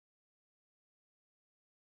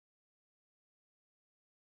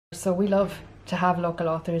so we love to have local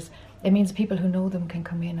authors. It means people who know them can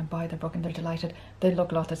come in and buy their book and they're delighted. The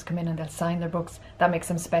local authors come in and they'll sign their books. That makes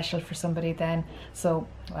them special for somebody then. So,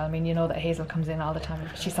 well, I mean, you know that Hazel comes in all the time.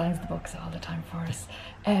 She signs the books all the time for us.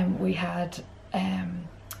 We had,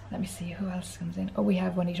 let me see, who else comes in? Oh, we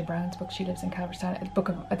have Juanita Brown's book. She lives in Calverstown.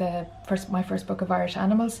 My first book of Irish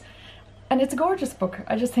animals. And it's a gorgeous book.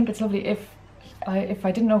 I just think it's lovely. If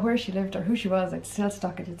I didn't know where she lived or who she was, I'd still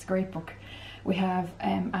stock it. It's a great book. We have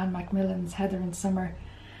Anne Macmillan's Heather in Summer.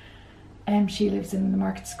 She lives in the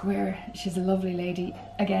Market Square. She's a lovely lady.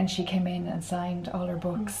 Again, she came in and signed all her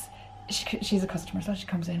books. She's a customer, so she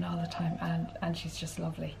comes in all the time, and she's just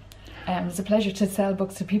lovely. It's a pleasure to sell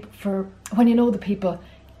books to people. For when you know the people,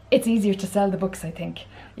 it's easier to sell the books, I think.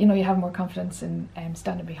 You know, you have more confidence in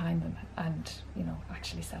standing behind them and, you know,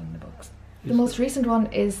 actually selling the books. The most recent one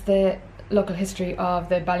is the local history of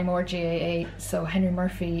the Ballymore GAA. So Henry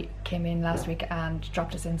Murphy came in last week and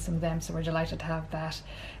dropped us in some of them, so we're delighted to have that.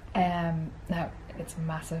 Now, it's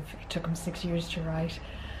massive. It took him 6 years to write.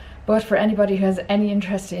 But for anybody who has any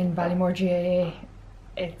interest in Ballymore GAA,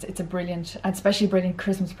 it's a brilliant, and especially brilliant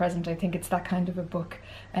Christmas present. I think it's that kind of a book.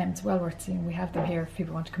 It's well worth seeing. We have them here if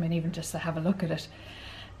people want to come in even just to have a look at it.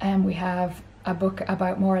 We have a book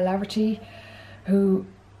about Maura Laverty, who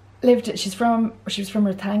she was from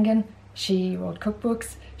Rathangan. She wrote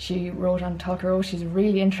cookbooks. She wrote on Talker. She's a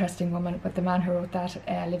really interesting woman, but the man who wrote that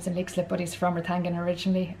lives in Leixlip, but he's from Rathangan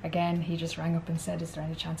originally. Again, he just rang up and said, is there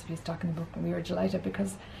any chance of you stocking the book? And we were delighted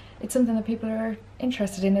because it's something that people are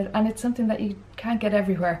interested in, and it's something that you can't get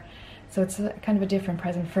everywhere. So it's kind of a different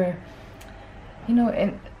present for, you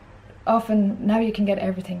know, often now you can get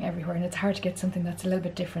everything everywhere, and it's hard to get something that's a little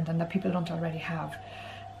bit different and that people don't already have.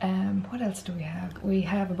 What else do we have? We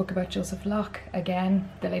have a book about Joseph Locke. Again,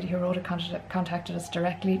 the lady who wrote it contacted us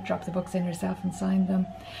directly, dropped the books in herself and signed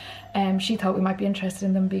them. She thought we might be interested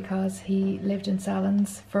in them because he lived in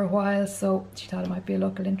Sallins for a while, so she thought it might be a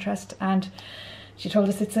local interest, and she told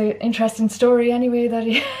us it's an interesting story anyway, that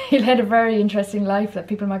he led a very interesting life, that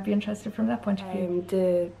people might be interested from that point of view.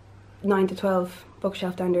 The 9 to 12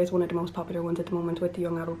 bookshelf down there is one of the most popular ones at the moment with the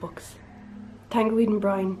young adult books. Tangleweed and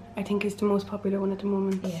Brine, I think, is the most popular one at the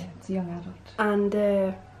moment. Yeah, it's a young adult.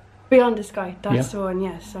 And Beyond the Sky, that's the one,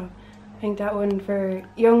 yeah. So I think that one for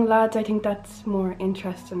young lads, I think that's more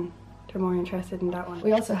interesting. They're more interested in that one.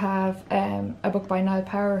 We also have a book by Niall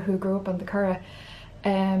Power, who grew up on the Curragh.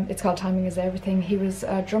 It's called Timing is Everything. He was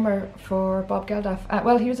a drummer for Bob Geldof.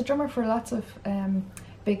 Well, he was a drummer for lots of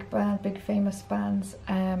big famous bands.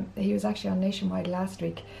 He was actually on Nationwide last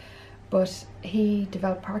week, but he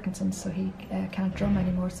developed Parkinson's, so he can't drum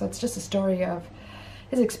anymore. So it's just a story of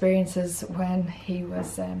his experiences when he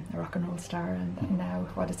was a rock and roll star, and now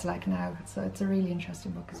what it's like now. So it's a really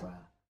interesting book as well.